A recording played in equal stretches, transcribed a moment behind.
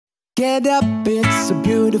Get up, it's a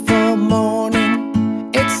beautiful morning.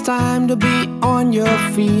 It's time to be on your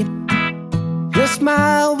feet. Your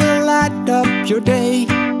smile will light up your day,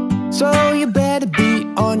 so you better be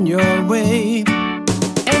on your way.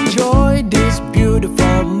 Enjoy this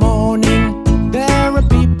beautiful morning. There are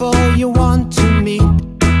people you want to meet,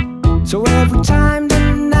 so every time the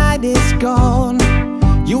night is gone,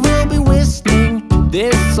 you will be whistling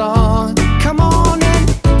this song. Come on and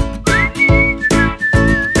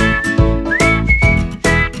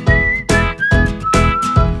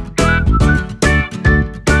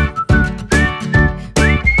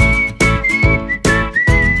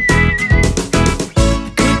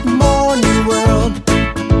good morning world,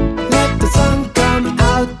 let the sun come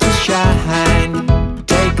out to shine.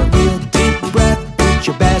 Take a real deep breath, put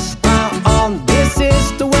your best smile on. This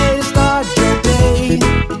is the way to start your day.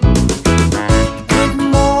 Good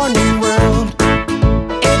morning world,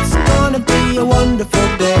 it's gonna be a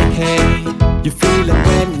wonderful day. You feel it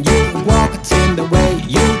when you walk, it's in the way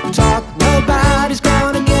you talk.